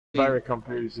Very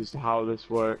confused as to how this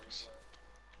works.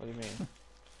 What do you mean?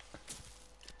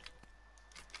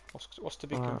 What's to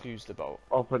be confused about?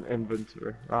 Open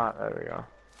inventory. Right, there we go.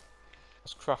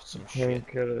 Let's craft some shit.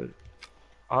 Painkillers.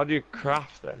 How do you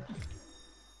craft them?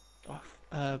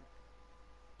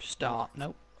 Start.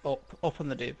 Nope. Up on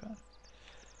the D-pad.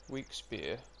 Weak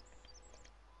spear.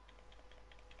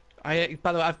 By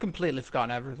the way, I've completely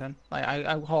forgotten everything. Like,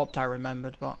 I hoped I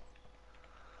remembered, but...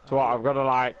 So what, I've got to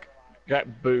like,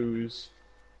 get booze.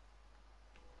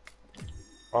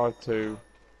 Or two.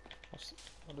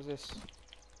 What is this?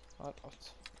 What?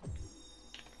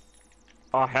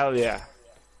 Oh hell yeah.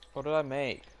 What did I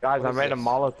make? Guys, What I is made a this?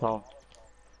 Molotov.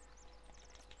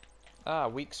 Ah,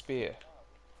 weak spear.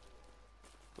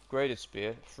 Upgraded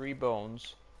spear, 3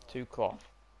 bones, 2 cloth.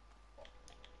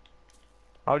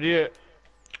 How do you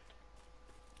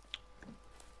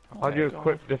Oh,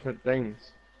 equip different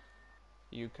things?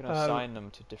 You can assign them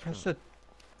to different press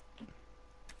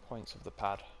points of the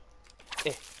pad.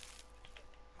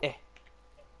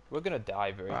 We're gonna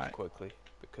die very quickly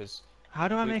because How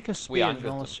do I make a spear?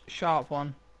 A sharp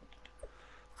one.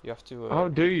 you have to. How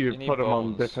do you need put them on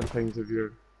bones. different things of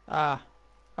you? Ah,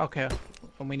 okay.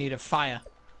 And we need a fire.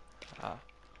 Ah,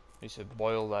 you should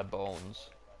boil their bones.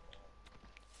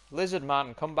 Lizard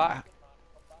man, come back.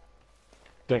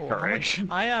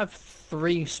 Decoration. I have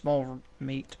 3 small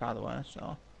meat, by the way,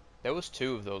 so... There was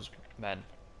 2 of those men.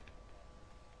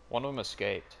 One of them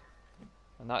escaped.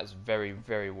 And that is very,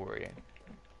 very worrying.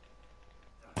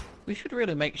 We should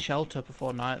really make shelter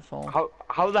before nightfall.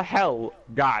 How the hell,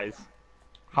 guys?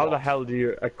 How the hell do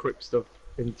you equip stuff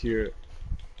into your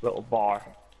little bar?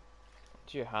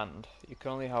 To your hand. You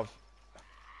can only have...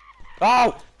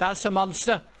 Oh! That's a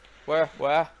monster! Where?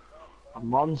 A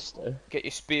monster? Get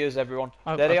your spears, everyone.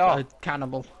 Oh, there they are. A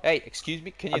cannibal. Hey, excuse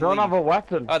me, can you I don't leave? have a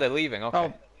weapon. Oh, they're leaving,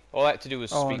 okay. All I had to do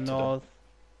was speak to no. them.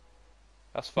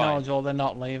 That's fine. No, Joel, they're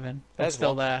not leaving. They're There's still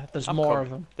one. there. There's I'm more coming. of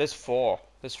them. There's 4.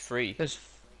 There's 3. There's...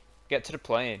 Get to the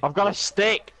plane. I've got a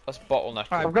stick. Let's bottleneck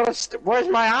them. I've got a stick. Where's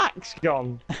my axe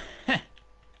gone?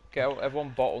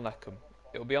 Everyone bottleneck them.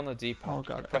 It'll be on the D-pad. Oh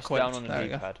god, Press equipped. down on the There we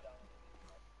go. D-pad.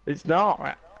 It's not.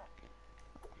 Right.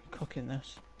 I'm cooking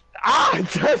this. Ah!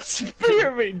 Don't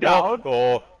spear me down!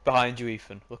 Oh, behind you,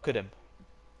 Ethan. Look at him.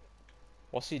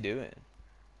 What's he doing?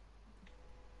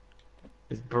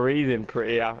 He's breathing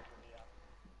pretty out.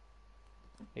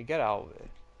 Hey, get out of it.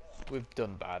 We've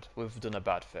done bad. We've done a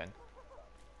bad thing.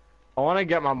 I want to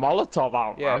get my Molotov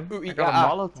out, Yeah, man. I got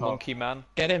a Molotov. monkey man.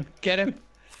 Get him! Get him!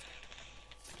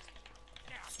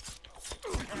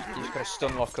 He's gonna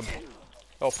stun lock him.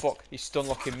 Oh fuck, he's stun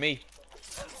locking me.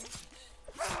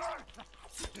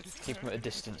 Keep him at a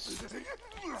distance.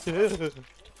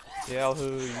 Yeah, I'll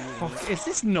hurt you. Fuck, is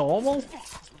this normal?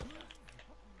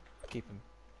 Keep him.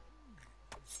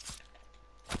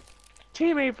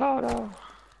 Teammate photo.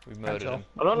 We murdered him.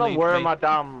 I don't know Leave where me. my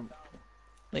damn...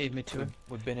 Leave me to him.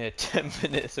 We've been here 10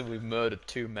 minutes and we've murdered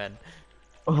 2 men.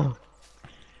 Oh.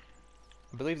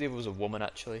 I believe there was a woman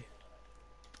actually.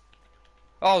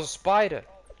 Oh, it was a spider!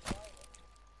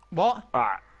 What?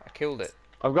 Alright, I killed it.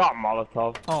 I've got a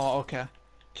Molotov. Oh, okay.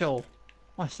 Joel,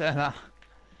 why say that?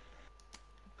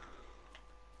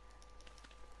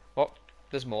 Oh,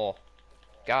 there's more.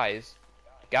 Guys.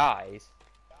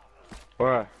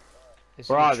 Where? It's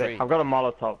Where in are the they? tree. I've got a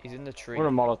Molotov. He's in the tree. What a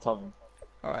Molotov.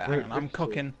 Alright, Wait, hang on, I'm wait,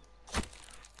 cooking.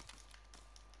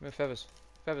 Where feathers?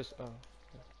 Feathers. Oh.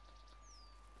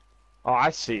 Oh, I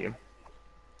see him.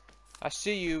 I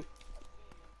see you.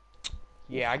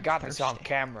 Yeah, I got this on thirsty.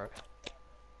 camera.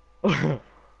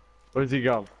 Where's he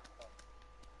gone?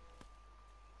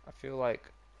 I feel like...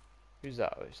 Who's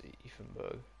that? Oh, it's Ethan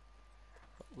Berg.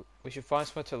 We should find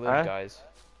somewhere to live, guys.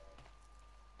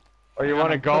 Oh, you Hang on,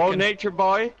 want to I'm go, cooking. nature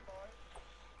boy?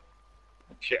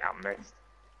 Shit, I missed.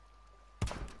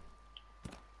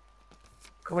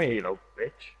 Come here, you little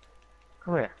bitch.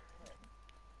 Come here.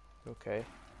 Okay.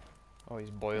 Oh, he's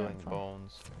boiling fine.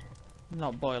 bones. I'm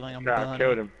not boiling, I'm Yeah, I burning.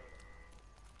 killed him.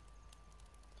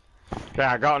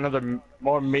 Yeah, I got another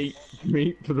more meat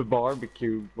for the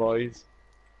barbecue, boys.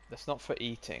 That's not for I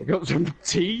eating. got some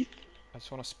teeth. I just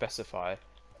want to specify.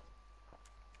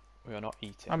 We are not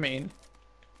eating. I mean,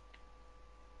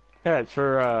 Yeah, it's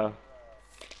for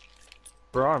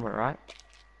armor, right?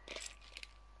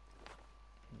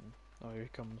 Oh, here he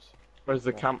comes. Where's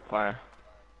the campfire?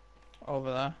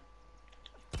 over there.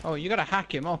 Oh, you gotta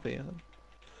hack him up here.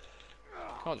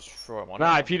 Can't just throw him on.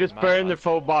 Nah, him, if you just mad burn man. the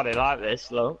full body like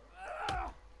this, look.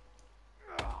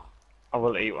 I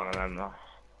will eat one of them though.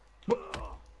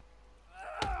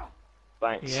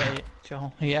 Thanks. Yeah,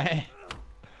 Joel. Yeah.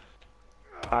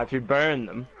 If you burn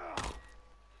them,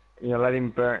 you let him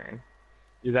burn,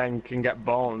 you then can get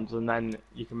bones, and then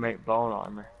you can make bone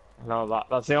armor. I know that.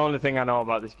 That's the only thing I know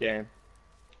about this game.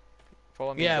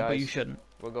 Follow me, Yeah, guys. but you shouldn't.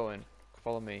 We're going.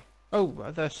 Follow me. Oh,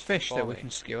 there's fish Follow that we me. can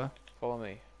skewer. Follow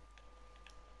me.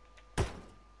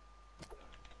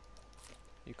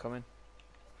 You coming?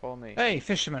 Follow me. Hey,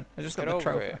 fisherman! I just got Get the over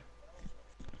trophy. here.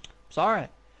 Sorry.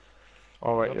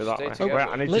 Oh wait, Let's you're that stay way. together. Wait,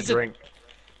 I need Lizard. to drink.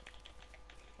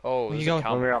 Oh, Where there's you a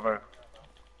going? Let me camp. have a.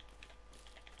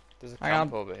 There's a Hang on.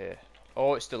 camp over here.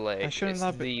 Oh, it's the lake. shouldn't It's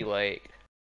have the it. lake.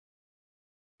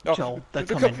 Oh. Joel, they're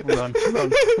coming. Run,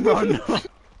 run, run.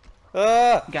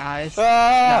 Ah! Guys,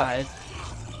 Ah! guys.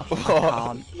 I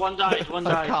can't. One died, one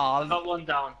I died. can't. Got one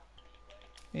down.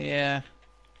 Yeah.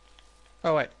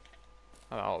 Oh wait.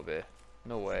 I'm out of here.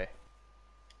 No way.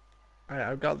 Alright,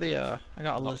 I've got the I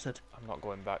got a lizard. I'm not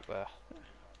going back there.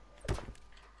 Alright,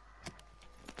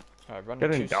 I ran in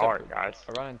Getting two dark, separate. guys.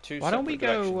 I ran in two Why don't we separate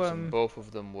go, directions, and both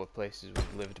of them were places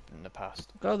we've lived in the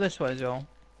past. Go this way, Joel.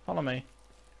 Follow me.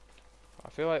 I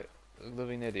feel like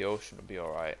living near the ocean would be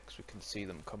alright, because we can see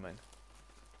them coming.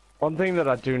 One thing that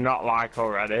I do not like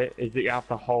already is that you have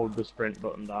to hold the sprint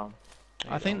button down.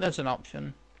 No, I you think don't. there's an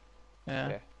option. Yeah.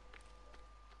 Okay.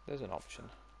 There's an option.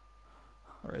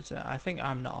 Or is it? I think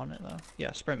I'm not on it though.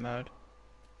 Yeah, sprint mode.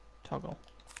 Toggle.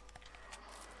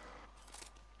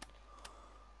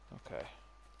 Okay.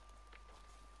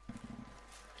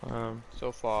 Um,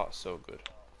 So far, so good.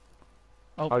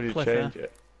 Oh, how do you cliff change there.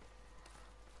 it?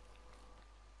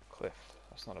 Cliff.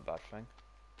 That's not a bad thing.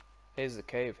 Here's the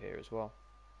cave here as well.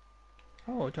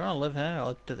 Oh, do you want to live here,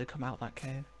 or do they come out that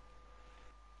cave?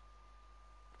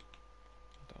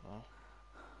 I don't know.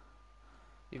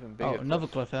 Even bigger. Oh, another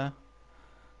cliff here.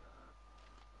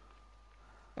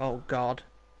 Oh god.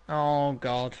 Oh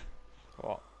god.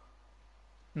 What?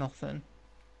 Nothing.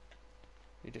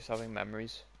 You're just having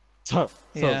memories. Sounds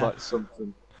Yeah. like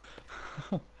something.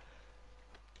 Oh,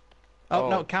 Oh.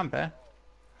 no, camp here.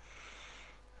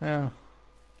 Yeah.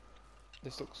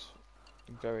 This looks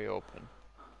very open.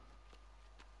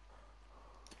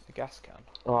 A gas can.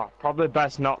 Oh, probably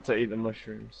best not to eat the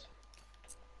mushrooms.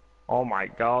 Oh my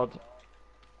god.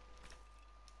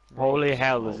 Holy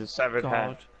hell, there's a severed head.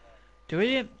 God. Do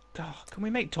we? Oh, can we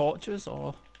make torches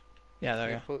or? Yeah,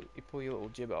 there we go. You pull your little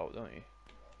jib out, don't you?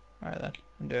 Alright then,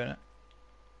 I'm doing it.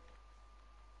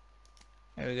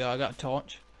 There we go. I got a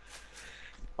torch.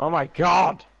 Oh my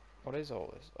god! What is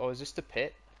all this? Oh, is this the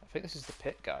pit? I think this is the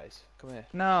pit, guys. Come here.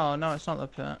 No, no, it's not the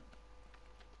pit.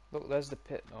 Look, there's the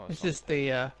pit. No, it's This not is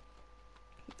the.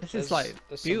 This There's- is like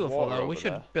there's some beautiful water though. We over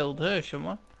should there. build here,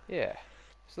 shouldn't we? Yeah.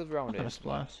 Let's live around I'm here. gonna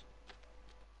splash.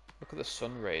 Look at the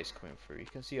sun rays coming through. You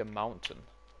can see a mountain.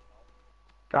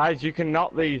 Guys, you can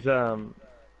knock these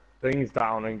things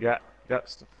down and get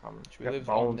stuff from them. Should we Get live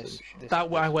on bones this? and shit. this That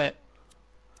way, wait.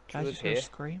 Should we I live just heard a here?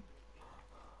 scream.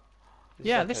 This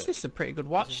Yeah, like this a, is a pretty good this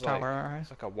is watchtower. like- alright. It's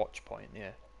like a watch point.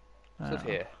 Yeah. Let's live Oh.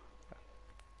 here.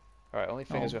 Alright, only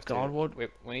thing is Oh, we have God, to. what-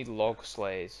 We need log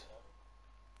sleighs.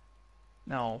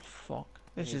 No, fuck.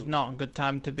 This is need- not a good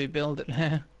time to be building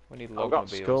here. We need I've log got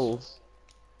mobiles. skulls.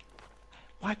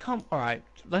 Why can't? All right,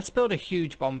 let's build a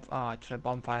huge bomb. Oh, actually,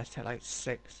 bonfires take like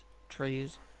 6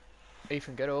 trees.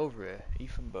 Ethan, get over here.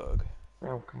 Ethan Berg.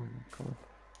 Oh, come on, come on.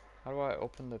 How do I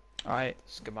open the All right,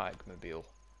 schematic mobile?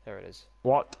 There it is.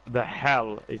 What the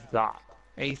hell is that?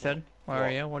 Ethan, where are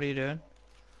What? you? What are you doing?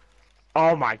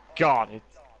 Oh my god,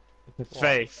 it's the What?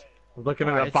 face. I'm looking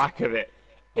at Alright, the it's- back of it.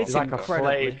 It's like a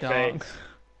incredibly flayed dark. face.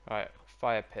 Alright,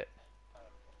 fire pit.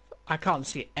 I can't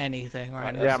see anything right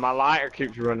Right, now. Yeah, my lighter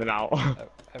keeps running out.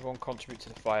 Everyone contribute to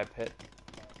the fire pit.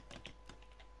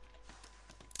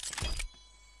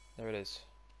 There it is.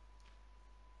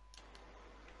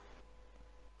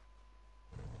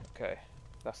 Okay,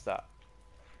 that's that.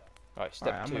 Right, step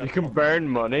Alright, I'm 2. gonna- You can burn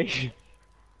money.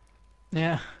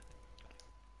 Yeah.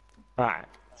 Right.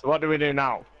 So what do we do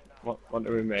now? What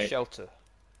do we make? Shelter.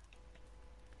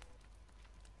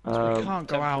 We Um, can't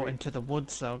go out temporary. into the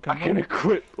woods though. I Can can we?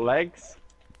 equip legs.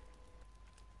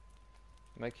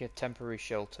 Make a temporary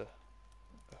shelter.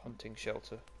 A hunting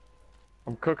shelter.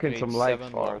 I'm We cooking need some legs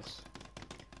 7 for logs. us.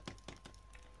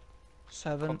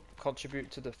 7.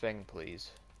 Contribute to the thing,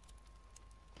 please.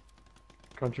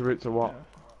 Contribute to what?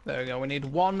 There we go. We need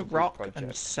 1 Complete rock and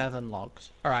project. 7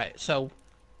 logs. All right. So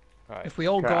Right, if we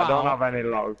all Okay, go I don't out, have any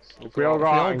logs. If go we all out. go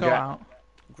if we out all and go get. out,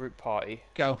 group party.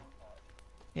 go.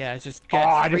 Yeah, just Oh, get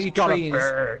I 3 just got a trees.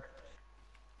 bird.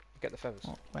 Get the feathers.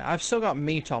 Oh, wait, I've still got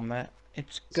meat on me.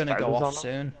 It's gonna go Spiders off on them?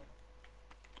 soon.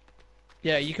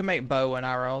 Yeah, you can make bow and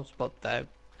arrows, but they're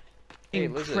Hey,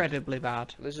 lizard. incredibly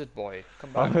bad. Lizard boy,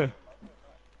 come back.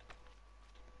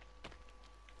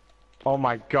 Oh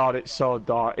my god, it's so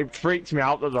dark. It freaks me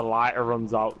out that the lighter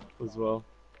runs out as well.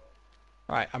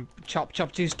 Right, I'm chop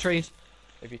these trees.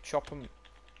 If you chop them,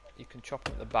 you can chop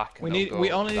them at the back. And We they'll go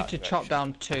only need that to chop direction.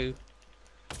 down 2.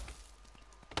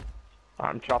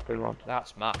 I'm chopping one.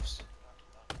 That's maths.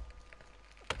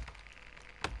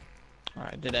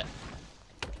 Alright, did it.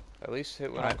 At least we're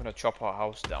Right. not going to chop our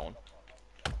house down.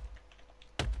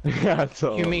 Yeah, it's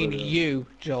all You mean over there. you,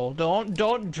 Joel?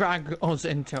 Don't drag us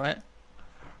into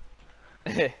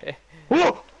it.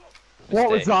 Whoa! What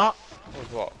was Mistake. that?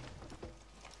 What?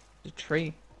 The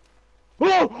tree.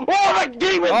 Whoa! Oh, my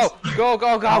demons! Oh, go,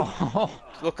 go, go! Oh,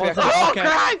 Luckily, I what's can- that? Oh, Okay.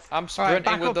 Christ! I'm sprinting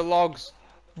back with up. the logs.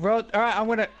 road. Alright, I'm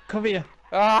gonna cover you.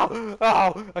 Oh,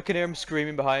 oh! I can hear them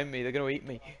screaming behind me. They're gonna eat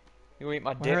me. They're gonna eat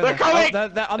my dick. Where are They're they? coming! Oh,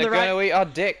 they're on They're the gonna right. eat our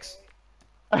dicks.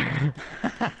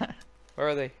 Where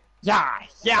are they? Yeah,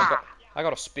 yeah! I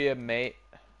got a spear, mate.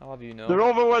 I'll have you know. They're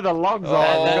over where the logs Oh,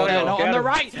 are. no, We No, gotta no, go no, get on the 'em.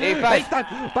 right. Ethan. Ethan,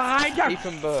 behind you.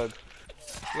 Ethanberg.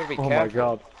 You gotta be Oh careful. my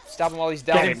god. Stab him while he's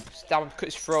Get down. him. Stab him, cut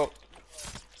his throat.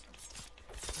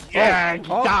 Yeah,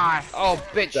 Oh. die! Oh,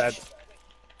 bitch. Dead.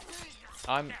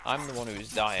 I'm the one who's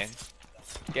dying.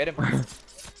 Get him.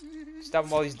 Stab him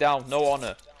while he's down. No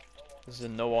honor. This is a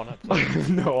no honor play.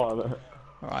 No honor.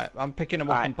 Alright, I'm picking them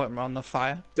up Alright. and putting them on the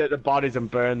fire. Take the bodies and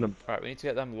burn them. Alright, we need to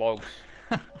get them logs.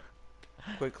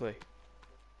 Quickly.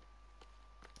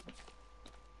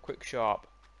 Quick, sharp.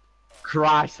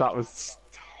 Christ, that was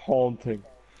haunting.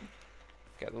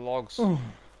 Get the logs.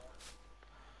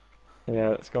 Yeah,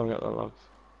 let's go and get the logs.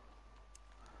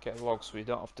 Get the logs so we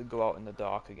don't have to go out in the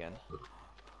dark again.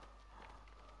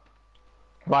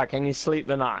 Right, can you sleep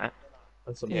the night?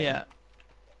 That's amazing. Yeah.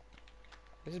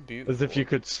 This is beautiful. As if you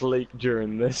could sleep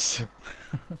during this.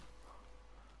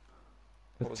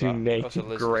 The What was two that? That's a naked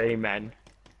lizard. grey men.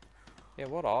 Yeah,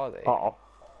 what are they? Uh-oh.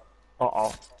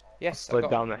 Uh-oh. Yes, Slid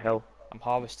down the hill. I'm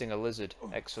harvesting a lizard.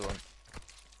 Excellent.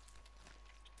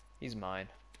 He's mine.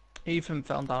 Ethan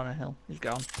fell down a hill. He's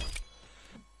gone.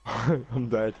 I'm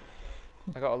dead.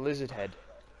 I got a lizard head.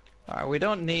 Alright, we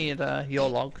don't need your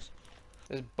logs.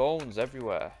 There's bones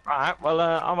everywhere. Alright, well,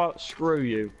 how about screw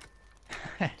you?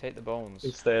 Take the bones.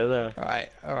 You stay there.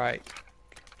 Alright.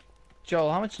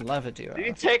 Joel, how much leather do you Did you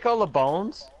have? take all the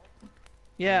bones?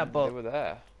 Yeah, They but were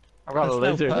there. I've got a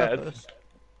there's no lizard head. purpose.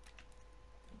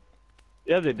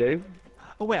 Yeah, they do.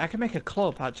 Oh wait, I can make a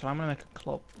club actually. I'm gonna make a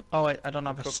club. Oh wait, I don't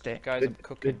have a Cook, stick. guys, They, I'm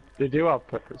cooking. they do have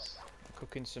purpose.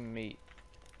 Cooking some meat.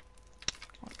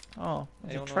 Oh,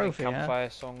 there's Anyone a know any trophy here. campfire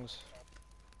songs?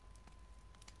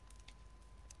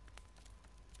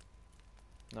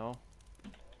 No?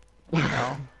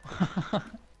 No.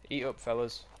 Eat up,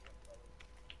 fellas.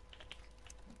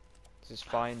 This is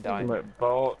fine dining. Like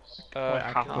boats. Wait,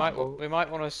 I can't. We might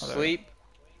want to sleep.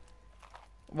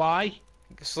 Why?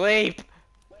 Sleep!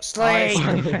 Oh,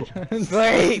 Sleep! I'm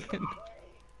Sleep!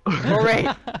 Hurry!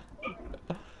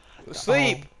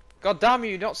 Sleep! God damn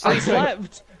you, not I sleeping!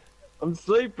 slept. I'm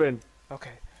sleeping.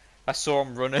 Okay. I saw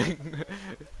him running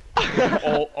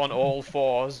on all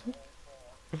fours.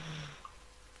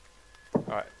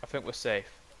 Alright, I think we're safe.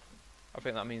 I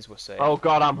think that means we're safe. Oh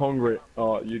god, I'm hungry.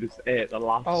 Oh, you just ate the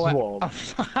last Oh, one.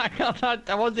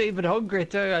 I wasn't even hungry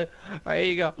too. Right, here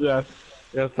you go. Yeah.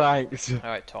 Yeah, thanks.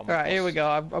 Alright, Tom. Right, here we go.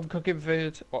 I'm cooking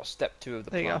food. What's step 2 of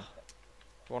the There you plan? go.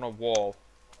 We want a wall.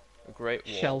 A great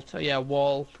wall. Shelter. Yeah,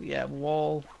 wall. Yeah,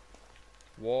 wall.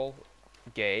 Wall.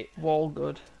 Gate. Wall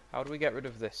good. How do we get rid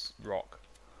of this rock?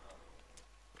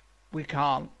 We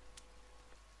can't.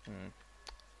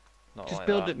 Not Just like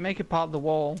build that. it. Make it part of the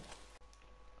wall.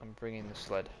 I'm bringing the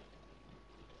sled.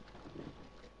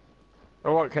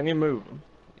 Oh, what? Can you move them?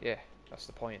 Yeah, that's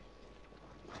the point.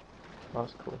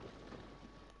 That's cool.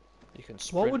 You can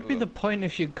sprint What would be with the them. point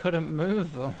if you couldn't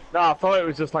move them? No, I thought it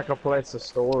was just like a place to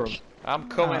store them. I'm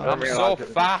coming. Oh. I'm I so realised it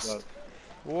was fast. sled.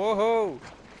 Woohoo!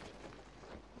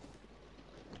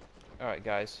 Alright,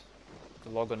 guys. The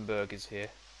Loganberg is here.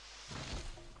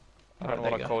 I don't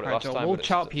know what I called it Right, last Joel, time, we'll but it's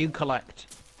chop, you collect.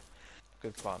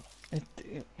 good plan.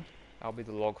 It, I'll be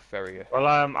the log ferrier. Well,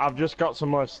 I've just got some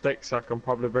more sticks. I can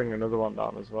probably bring another one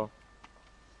down as well.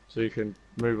 So you can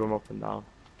move them up and down.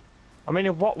 I mean,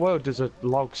 in what world does a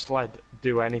log sled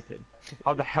do anything?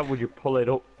 How the hell would you pull it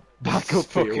up back up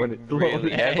It's here when fucking it's really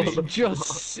loaded?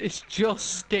 heavy. it's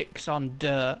just sticks on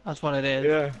dirt. That's what it is.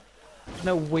 Yeah.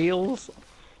 No wheels.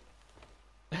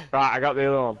 Right, I got the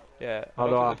other one. Yeah, I How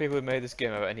do don't I- think the people who made this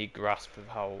game have any grasp of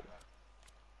how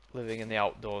living in the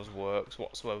outdoors works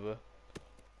whatsoever.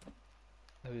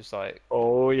 It was like,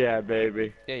 Oh yeah,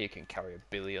 baby. yeah, you can carry 1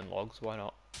 billion logs, why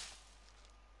not?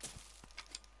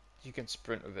 You can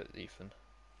sprint with it, Ethan.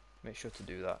 Make sure to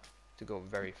do that, to go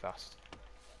very fast.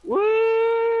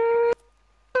 Woo!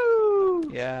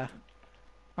 Yeah.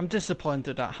 I'm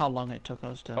disappointed at how long it took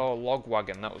us to. Oh, log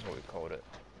wagon. That was what we called it.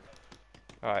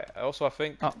 All right. Also, I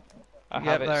think Oh, I yep,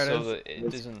 have it there it so is. that it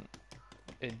doesn't.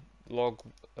 It log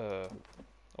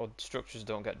or structures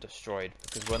don't get destroyed,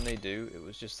 because when they do, it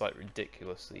was just like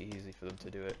ridiculously easy for them to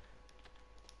do it.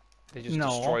 They just No.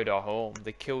 destroyed our home.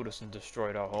 They killed us and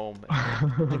destroyed our home.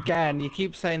 Again, you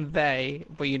keep saying they,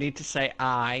 but you need to say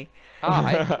I.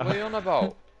 Hi, what are you on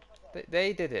about?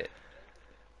 They did it.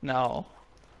 No.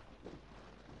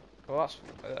 Well, that's.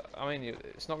 I mean,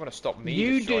 it's not going to stop me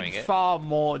You destroying did it. far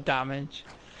more damage.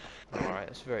 Alright,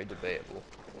 it's very debatable.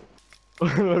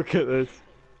 Look at this.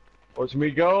 Watch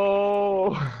me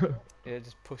go. Yeah,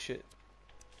 just push it.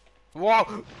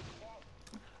 Whoa!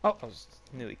 Oh. I was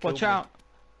nearly killed. Watch out.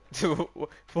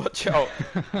 Watch out!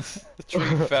 The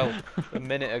tree fell a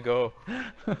minute ago.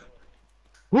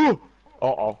 Woo!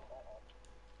 Uh-oh.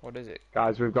 What is it?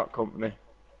 Guys, we've got company.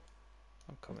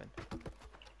 I'm coming.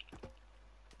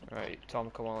 Alright, Tom,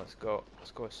 come on, let's go.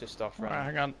 Let's go assist our friend.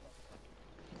 Alright, hang on.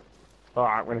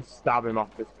 Alright, I'm gonna stab him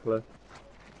off this cliff.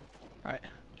 Right.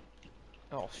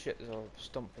 Oh shit, there's a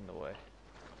stump in the way.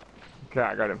 Okay,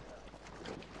 I got him.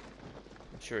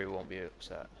 I'm sure he won't be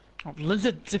upset. Oh,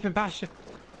 lizard zipping past you.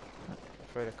 I'm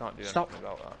afraid I can't do Stop. anything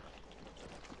about that.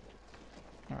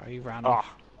 Alright, he ran Oh, off.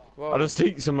 Whoa, I'll just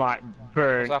eat some like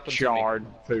burnt, happened to me? charred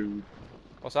food.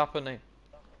 what's happening?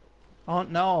 Oh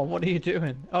no, what are you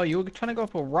doing? Oh, you were trying to go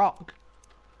up a rock.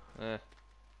 Eh.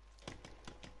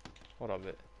 What of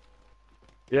it?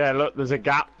 Yeah, look, there's a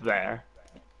gap there,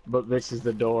 but this is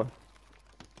the door.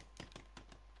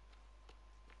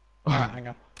 Alright, hang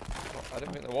on. Oh, I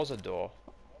didn't think there was a door.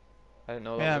 I didn't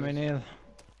know that Yeah, was... me neither.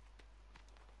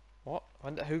 What?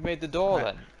 Who made the door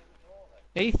Right.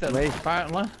 then? Ethan, Me.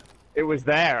 apparently. It was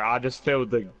there. I just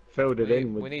filled it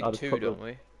in with. We need I just two, put the- don't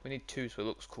we? We need two so it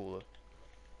looks cooler.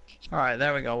 Alright,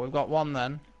 there we go. We've got one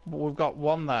then. We've got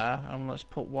one there, and let's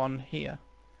put one here.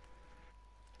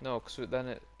 No, because then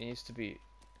it needs to be...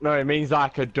 No, it means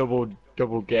like a double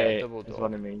gate. double Is door.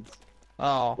 what it means.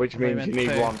 Oh. Which I thought means you meant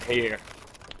need two. one here.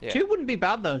 Yeah. Two wouldn't be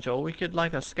bad though, Joel. We could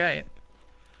like escape.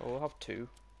 Oh, we'll have two.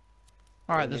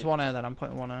 Alright, We there's need- one here then. I'm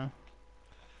putting one here.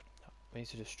 We need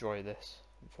to destroy this,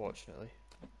 unfortunately.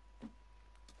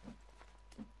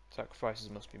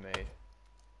 Sacrifices must be made.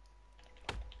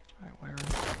 Alright, where is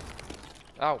it?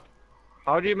 Ow!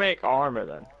 How do you make armor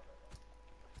then?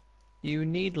 You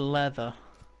need leather.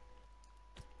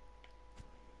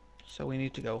 So we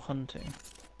need to go hunting.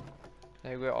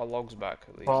 Hey, we got our logs back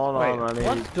at least. Hold Wait, on, I need.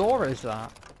 what door is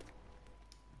that?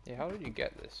 Yeah, how did you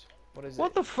get this? What is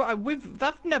What it? the fuck?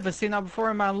 I've never seen that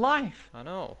before in my life. I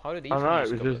know. How did he I know, it was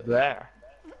discover just this? there.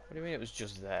 What do you mean it was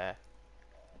just there?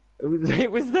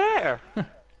 It was there.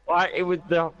 Like it was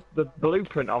the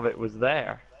blueprint of it was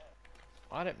there.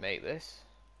 I didn't make this.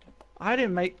 I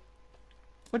didn't make.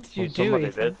 What did you Well, do, somebody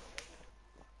Ethan? did.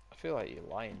 I feel like you're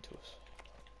lying to us.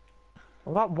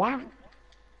 Well, that why?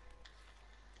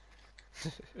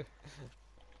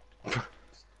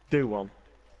 Do one.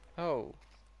 Oh.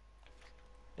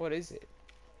 What is it?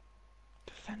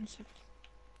 Defensive.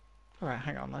 Alright,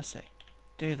 hang on. Let's see.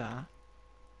 Do that.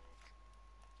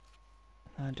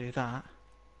 And then I do that.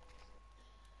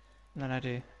 And then I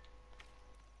do.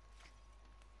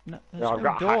 No, there's Yeah, I've no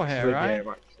got door hacks here, for the right? game,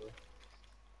 actually.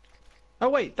 Oh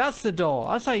wait, that's the door.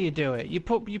 That's how you do it. You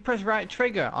press right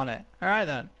trigger on it. All right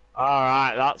then. All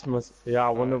right, that's must. Yeah, I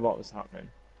wonder what was happening.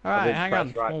 All I right, did hang press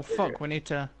on. right Well, trigger. fuck. We need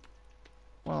to.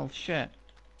 Well, shit.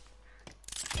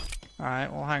 All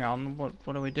right. Well, hang on. What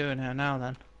are we doing here now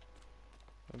then?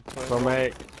 So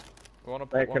make We wanna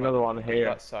make put one another on one here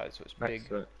that side so it's next big.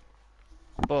 to it.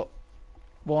 But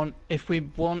if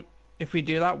we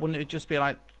do that, wouldn't it just be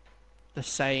like the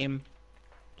same,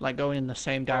 like going in the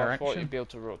same Oh, I thought direction? you'd be able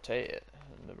to rotate it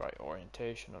in the right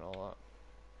orientation and all that.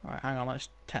 All right, hang on. Let's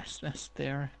test this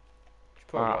theory. Just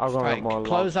put a Alright, watch- I'll go Right, make more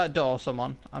close logs. that door,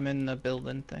 someone. I'm in the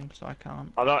building thing, so I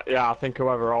can't. I don't. Yeah, I think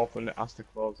whoever opened it has to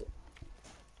close it.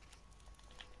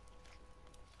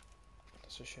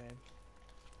 That's a shame.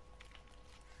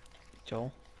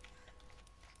 Joel.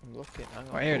 I'm looking. Hang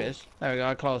on. Right, here it Oh. is. There we go.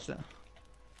 I closed it.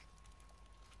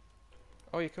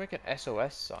 Oh, you can make an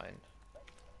SOS sign.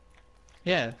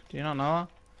 Yeah. Do you not know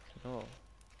No.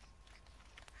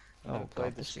 I've Oh, never God,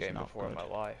 played this this is game not before in my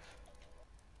good. life.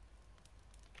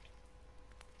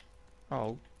 that?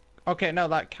 Oh. Okay, no,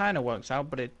 that kind of works out,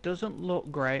 but it doesn't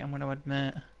look great, I'm going to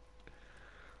admit.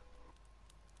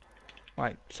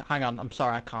 Right, hang on. I'm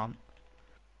sorry, I can't.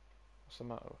 What's the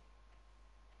matter?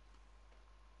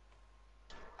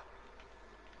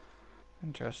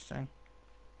 Interesting.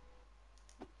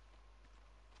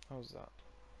 How's that?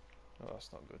 Oh,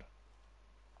 that's not good.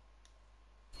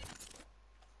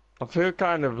 I feel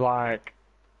kind of like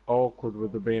awkward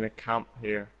with there being a camp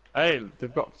here. Hey,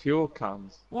 they've got fuel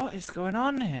cans. What is going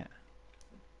on here?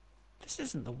 This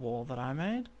isn't the wall that I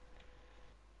made.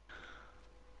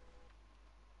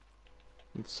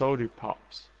 And soda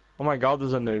pops. Oh my god,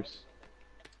 there's a noose.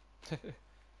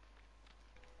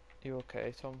 You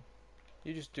okay, Tom?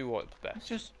 You just do what's It's best.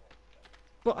 just...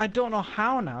 But I don't know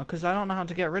how now, because I don't know how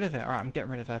to get rid of it. Alright, I'm getting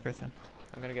rid of everything.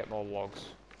 I'm gonna get more logs.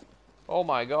 Oh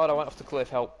my god, I went off the cliff,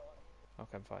 help.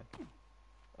 Okay, I'm fine.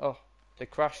 Oh, they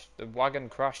crashed. The wagon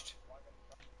crashed.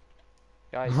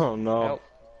 Guys, Oh no. help.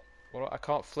 What, I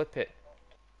can't flip it.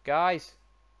 Guys!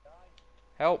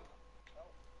 Help!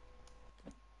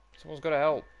 Someone's gotta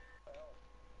help.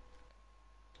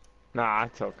 Nah,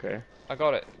 it's okay. I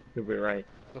got it. You'll be right.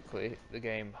 Luckily, the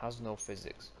game has no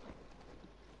physics.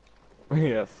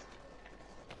 Yes.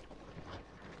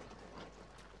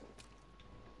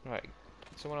 Right,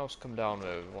 someone else come down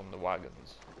with one of the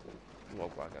wagons.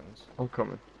 Log wagons. I'm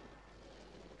coming.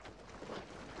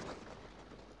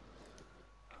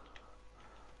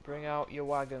 Bring out your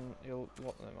wagon, your...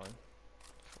 what, never mind.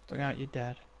 Bring out your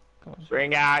dad. Come on.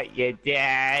 Bring out your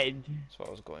dead. That's what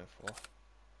I was going for.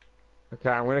 Okay,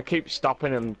 I'm gonna keep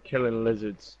stopping and killing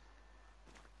lizards.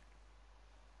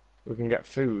 We can get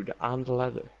food and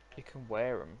leather. You can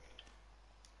wear them.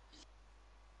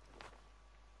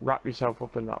 Wrap yourself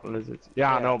up in that lizard.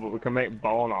 Yeah, I Yeah. know, but we can make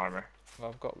bone armor.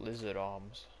 I've got lizard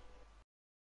arms.